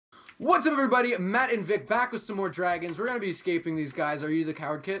What's up, everybody? Matt and Vic back with some more dragons. We're gonna be escaping these guys. Are you the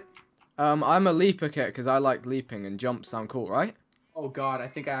coward kit? I'm a leaper kit because I like leaping and jumps sound cool, right? Oh god, I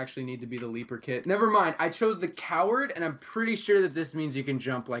think I actually need to be the leaper kit. Never mind. I chose the coward, and I'm pretty sure that this means you can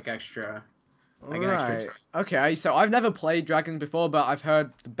jump like extra. Like an extra time. Okay, so I've never played dragons before, but I've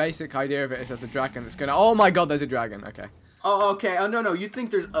heard the basic idea of it is there's a dragon that's gonna. Oh my god, there's a dragon. Okay. Oh, okay. Oh no, you think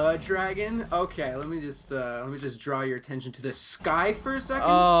there's a dragon? Okay, let me just draw your attention to the sky for a second.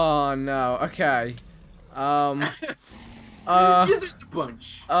 Oh no. Okay. Yeah, there's a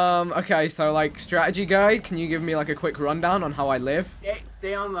bunch. Okay, so like strategy guy, can you give me like a quick rundown on how I live?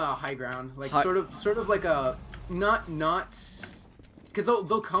 Stay on the high ground, like sort of like a not, because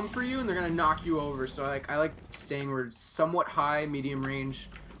they'll come for you and they're gonna knock you over. So I like staying where it's somewhat high, medium range,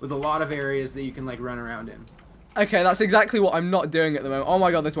 with a lot of areas that you can like run around in. Okay, that's exactly what I'm not doing at the moment. Oh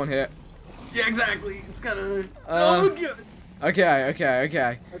my god, there's one here. Yeah, exactly. It's kind of so good. Okay.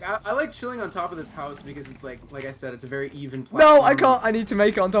 Like, I like chilling on top of this house because it's like I said, it's a very even platform. No, I can't. I need to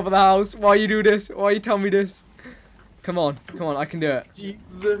make it on top of the house. Why you do this? Why you tell me this? Come on, I can do it.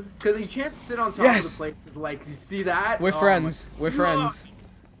 Jesus, because you can't sit on top of the place. Like, you see that? We're friends. We're friends.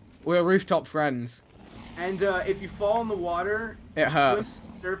 We're rooftop friends. And if you fall in the water, it hurts. Swim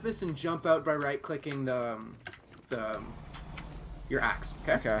to the surface and jump out by right-clicking your axe.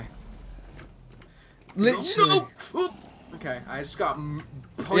 Okay. Okay. Literally. No! Okay, I just got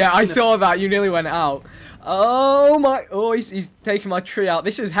punched. Yeah, I saw that. You nearly went out. Oh my! Oh, he's taking my tree out.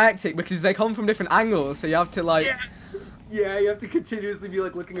 This is hectic because they come from different angles, so you have to like. Yeah, you have to continuously be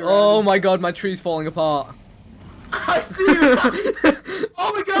like looking around. Oh my god, my tree's falling apart. I see you.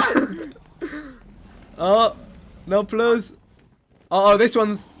 Oh my god. Oh, no plus. Oh, this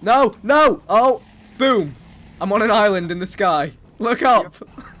one's no. Oh, boom! I'm on an island in the sky. Look up.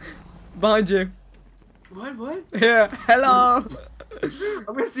 Behind you. What? Yeah. Hello. I'm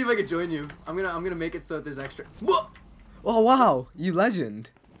gonna see if I can join you. I'm gonna make it so that there's extra. Whoa! Oh wow, you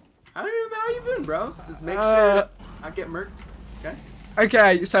legend. How you been, bro? Just make sure I get murked. Okay.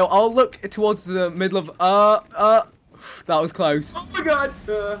 Okay, so I'll look towards the middle of that was close. Oh my god.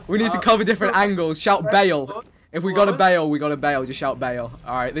 We need to cover different angles. Shout bail. If we gotta bail, we gotta bail. Just shout bail.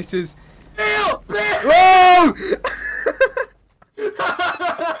 All right, this is. Bail! Whoa!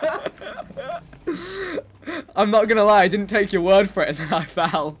 I'm not gonna lie, I didn't take your word for it, and then I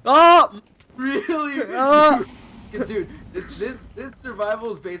fell. Oh! Really? Dude, this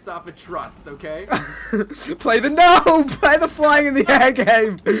survival is based off of trust, okay? Play the flying in the air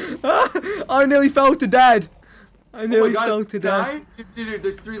game. I nearly fell to dead. I nearly fell to dead. Dude,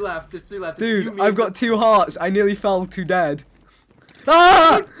 there's three left. Dude, I've got 2 hearts. I nearly fell to dead.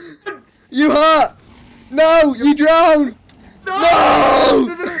 Ah! You hurt! No, you drowned!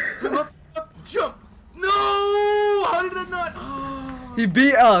 No! Jump! No! How did that not? Oh. He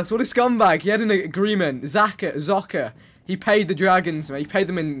beat us. What a scumbag. He had an agreement. Zocker. He paid the dragons, man. He paid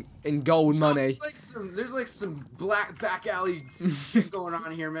them in gold money. There's like some black back alley shit going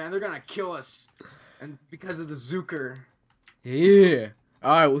on here, man. They're gonna kill us. And it's because of the Zucker. Yeah.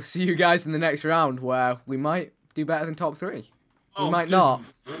 Alright, we'll see you guys in the next round where we might do better than top 3. We might not.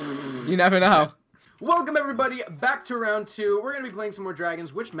 You never know. Welcome, everybody, back to round 2. We're going to be playing some more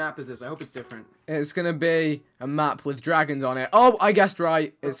dragons. Which map is this? I hope it's different. It's going to be a map with dragons on it. Oh, I guessed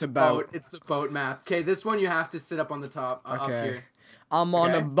right. It's a boat. It's the boat map. Okay, this one you have to sit up on the top, up here. I'm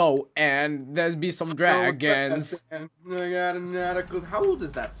on a boat, and there's be some dragons. I got another clue. How old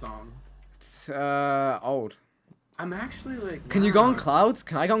is that song? It's, old. I'm actually like... Can you go on clouds?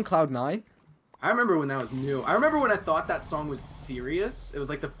 Can I go on cloud 9? I remember when that was new. I remember when I thought that song was serious. It was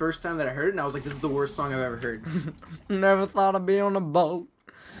like the first time that I heard it, and I was like, this is the worst song I've ever heard. Never thought I'd be on a boat.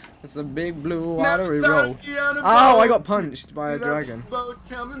 It's a big blue watery road. Oh, I got punched by a dragon. Boat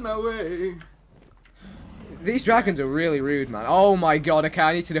coming my way. These dragons are really rude, man. Oh my god, okay,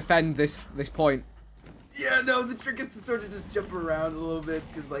 I need to defend this point. Yeah, no, the trick is to sort of just jump around a little bit,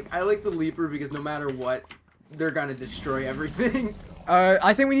 because like, I like the leaper because no matter what, they're gonna destroy everything.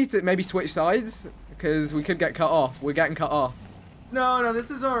 I think we need to maybe switch sides, because we could get cut off. We're getting cut off. No, this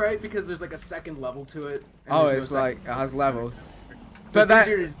is alright, because there's like a second level to it. Oh, it's like, it has levels. So but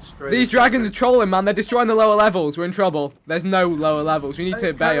these dragons are trolling, man. They're destroying the lower levels. We're in trouble. There's no lower levels. We need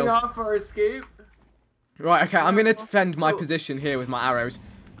to bail. Cutting off our escape. Right, okay, I'm going to defend my position here with my arrows.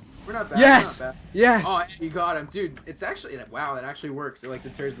 We're not bad. Yes! We're not bad. Yes! Oh, you got him. Dude, it's actually, wow, it actually works. It like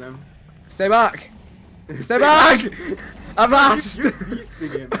deters them. Stay back! Stay back! Avast! You're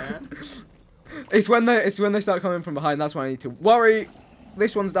beasting it, man. It's when they start coming from behind. That's when I need to worry.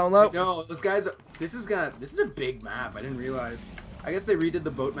 This one's down low. No, those guys. This is a big map. I didn't realize. I guess they redid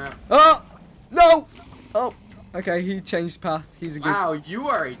the boat map. Oh no! Oh, Okay, he changed path. He's a good... Wow, you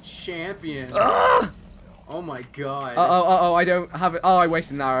are a champion. Ah! Oh my god. Uh-oh, I don't have it. Oh, I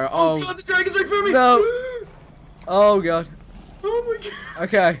wasted an arrow. Oh god, the dragon's right for me! No. Oh god. Oh my god.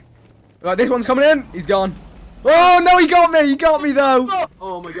 Okay. Right, this one's coming in. He's gone. Oh no, he got me! He got me though!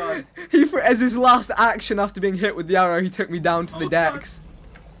 Oh my god. As his last action after being hit with the arrow, he took me down to the decks. God.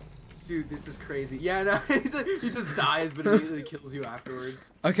 Dude, this is crazy. Yeah, no, he just dies, but immediately kills you afterwards.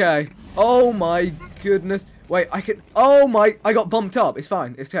 Okay. Oh my goodness. Wait, I can... Oh my... I got bumped up. It's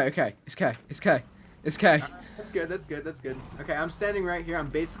fine. It's okay. It's okay. It's okay. It's okay. That's good. That's good. That's good. Okay, I'm standing right here. I'm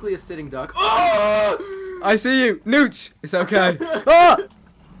basically a sitting duck. Oh! I see you. Nooch. It's okay. Ah!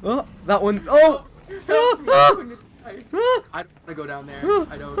 Oh, that one. Oh! Help me. Ah! I don't want to go down there.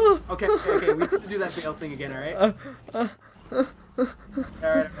 I don't. Okay. We have to do that fail thing again, alright?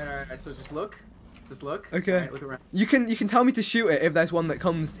 Alright. So just look. Okay. Right, look around. You can tell me to shoot it if there's one that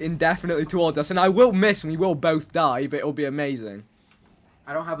comes indefinitely towards us, and I will miss and we will both die, but it'll be amazing.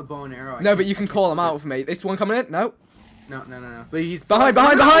 I don't have a bow and arrow. No, but you can call them out for me. This one coming in? No. No. But he's behind! No,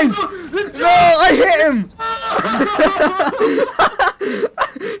 I hit him!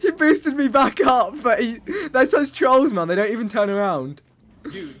 He boosted me back up, but they're such trolls, man. They don't even turn around.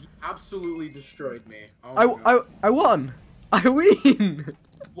 Dude, he absolutely destroyed me. Oh I won. I win.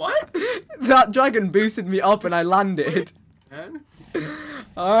 What? That dragon boosted me up and I landed. Man?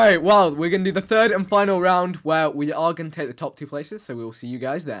 Alright, well, we're going to do the third and final round where we are going to take the top 2 places, so we will see you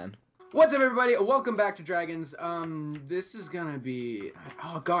guys then. What's up, everybody? Welcome back to Dragons. This is gonna be...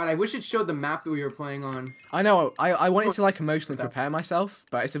 Oh, God, I wish it showed the map that we were playing on. I know, I wanted to, like, emotionally prepare myself,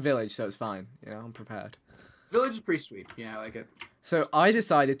 but it's a village, so it's fine. You know, I'm prepared. Village is pretty sweet. Yeah, I like it. So I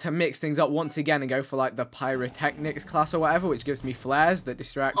decided to mix things up once again and go for, like, the pyrotechnics class or whatever, which gives me flares that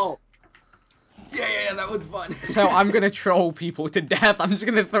distract... Oh. Yeah, that one's fun. So I'm going to troll people to death. I'm just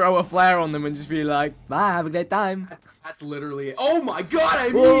going to throw a flare on them and just be like, bye, have a great time. That's literally it. Oh my god, I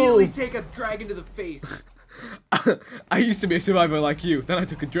immediately take a dragon to the face. I used to be a survivor like you, then I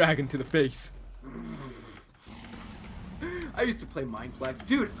took a dragon to the face. I used to play Mineplex.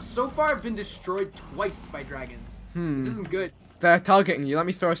 Dude, so far I've been destroyed twice by dragons. This isn't good. They're targeting you. Let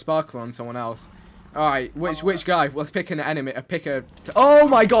me throw a sparkler on someone else. Alright, which guy? Let's pick an enemy. Oh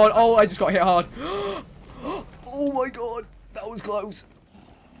my god! Oh, I just got hit hard. Oh my god, that was close.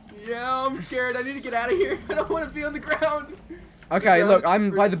 Yeah, I'm scared. I need to get out of here. I don't want to be on the ground. Okay, look,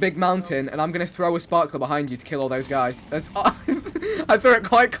 I'm by the big mountain, and I'm gonna throw a sparkler behind you to kill all those guys. I threw it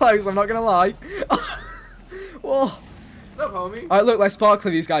quite close. I'm not gonna lie. Whoa. What's up, homie? Alright, look, let's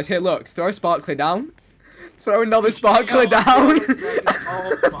sparkler these guys. Here, look, throw a sparkler down. Throw another sparkler down.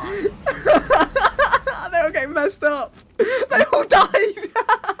 Oh my. They all getting messed up. They all died.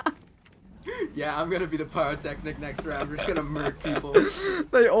 Yeah, I'm gonna be the pyrotechnic next round. We're just gonna murder people.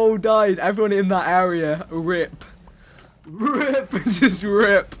 They all died. Everyone in that area, rip. Rip. Just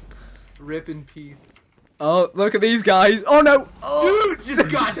rip. Rip in peace. Oh, look at these guys. Oh no. Oh. Dude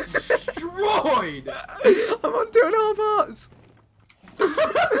just got destroyed. I'm on 2.5 hearts.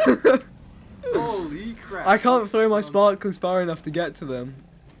 Holy crap. I can't throw my sparklers far enough to get to them.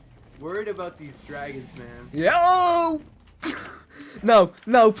 Worried about these dragons, man. Yeah. Oh! No,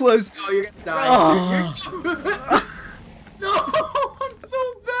 please. Oh, you're gonna die. Oh. No, I'm so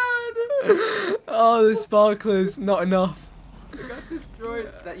bad. Oh, the sparklers, not enough. I got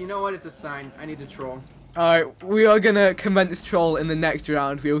destroyed. You know what? It's a sign. I need to troll. Alright, we are gonna commence troll in the next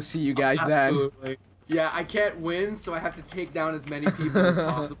round. We'll see you guys then. Yeah, I can't win, so I have to take down as many people as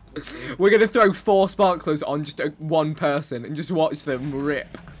possible. We're gonna throw 4 sparklers on just one person and just watch them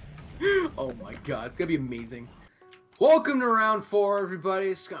rip. Oh my god, it's gonna be amazing. Welcome to round 4, everybody.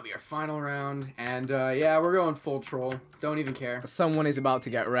 It's gonna be our final round, and yeah, we're going full troll. Don't even care. Someone is about to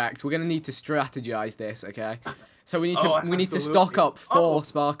get wrecked. We're gonna need to strategize this, okay? So we need to stock up 4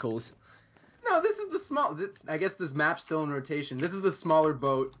 sparkles. No, this is the small. I guess this map's still in rotation. This is the smaller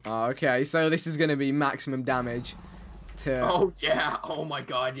boat. Oh, okay, so this is gonna be maximum damage. Oh yeah! Oh my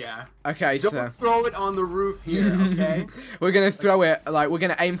god, yeah. Okay, Don't throw it on the roof here, okay? We're gonna throw it like we're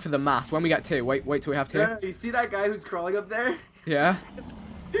gonna aim for the mast. When we get 2, wait till we have 2. No, you see that guy who's crawling up there? Yeah.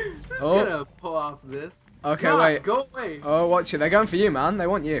 Just gonna pull off this. Okay, God, wait. Go away. Oh, watch it. They're going for you, man. They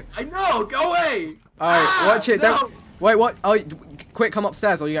want you. I know. Go away. All right, watch it. No. Don't. Wait, what? Oh, quick, come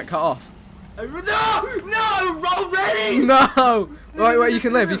upstairs or you get cut off. No, already. No. Wait, you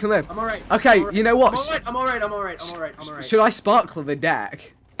can live. You can live. I'm alright. Okay, you know what? I'm alright. Should I sparkler the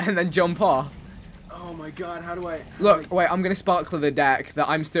deck and then jump off? Oh my god, how do I... Look, wait, I'm gonna sparkler the deck that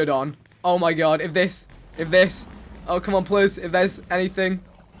I'm stood on. Oh my god, if this... Oh, come on, please, if there's anything.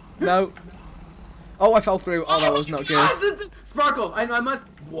 No. Oh, I fell through. Oh, that was not good. Sparkle, I must...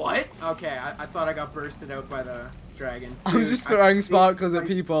 What? Okay, I thought I got bursted out by the dragon. Dude, I'm just throwing sparklers at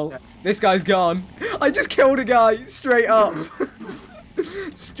people. This guy's gone. I just killed a guy straight up.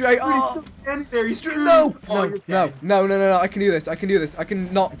 Straight up. No, no. I can do this. I can do this. I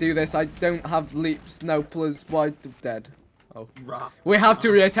can not do this. I don't have leaps. No, plus why dead. Oh. We have to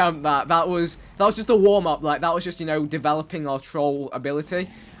reattempt that. That was just a warm up. Like that was just, you know, developing our troll ability.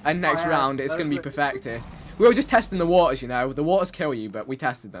 And next round it's gonna be perfected. We were just testing the waters, you know. The waters kill you, but we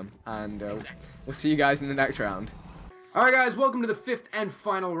tested them, and we'll see you guys in the next round. Alright guys, welcome to the 5th and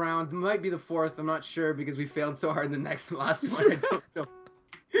final round. It might be the 4th, I'm not sure, because we failed so hard in the last one, I don't know.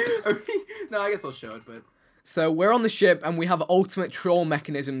 No, I guess I'll show it, but... So, we're on the ship, and we have ultimate troll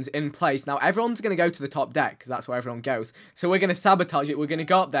mechanisms in place. Now, everyone's going to go to the top deck, because that's where everyone goes. So, we're going to sabotage it. We're going to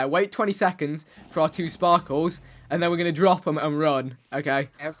go up there, wait 20 seconds for our 2 sparkles, and then we're going to drop them and run, okay?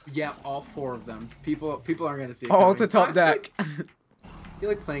 Yeah, all 4 of them. People aren't going to see it all to top deck. I feel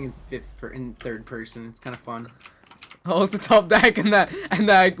like playing in third person. It's kind of fun. All to top deck, and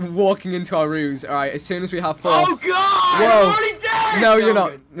they're walking into our ruse. All right, as soon as we have 4. Oh God! Whoa! I'm already dead! No, you're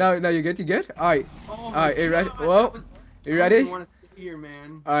not. No, you're good. You're good. All right. Oh all right, you ready? God, Whoa. You ready? I don't want to stay here,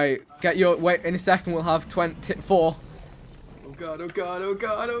 man. All right, get your wait. In a second, we'll have 4. Oh God! Oh God! Oh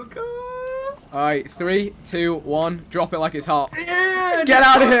God! Oh God! All right, 3, 2, 1. Drop it like it's hot. Yeah, get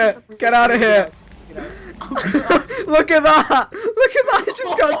out of here! Get out of here! Look at that! Look at that! It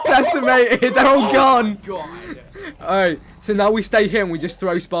just got decimated. They're all gone. God. Alright, so now we stay here and we just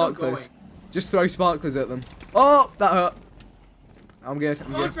throw sparklers. Just throw sparklers at them. Oh, that hurt. I'm good.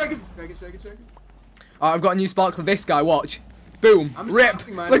 I'm good. Dragons. Alright, I've got a new sparkler. This guy, watch. Boom. Rip.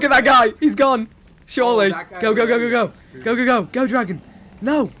 Look at that guy. He's gone. Surely. Go, go, go, go, go. Go, go, go. Go, dragon.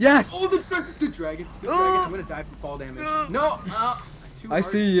 No. Yes. Oh, the dragon. The dragon. I'm going to die from fall damage. No. I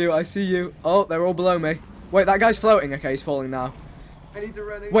see you. I see you. Oh, they're all below me. Wait, that guy's floating. Okay, he's falling now. I need to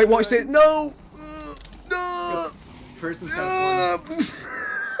run. Wait, watch this. No. No. Person's kind of funny.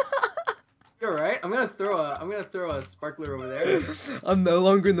 You're right. I'm gonna throw a sparkler over there. I'm no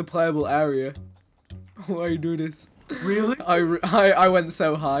longer in the playable area. Why are you doing this? Really? I went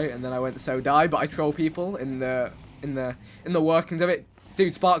so high and then I went so die, but I troll people in the workings of it.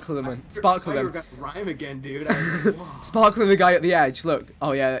 Dude, sparkle them, man. Sparkle them. You got the rhyme again, dude. Sparkling the guy at the edge. Look.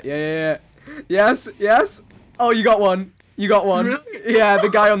 Oh yeah. Yes. Oh, you got one. You got one. Really? Yeah, the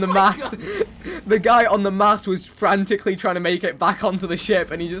guy on the mast. The guy on the mast was frantically trying to make it back onto the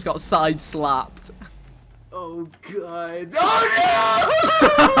ship, and he just got side slapped. Oh God! Oh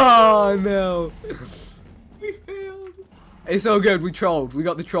no! Oh no! We failed. It's all good. We trolled. We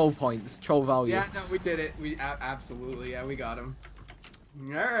got the troll points, troll value. Yeah, no, we did it. We absolutely, yeah, we got him.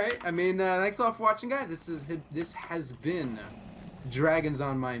 All right. I mean, thanks a lot for watching, guys. This has been Dragons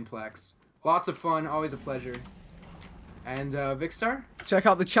on Mineplex. Lots of fun. Always a pleasure. And Vikkstar? Check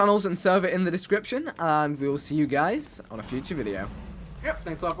out the channels and server in the description, and we will see you guys on a future video. Yep,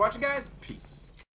 thanks a lot for watching, guys. Peace.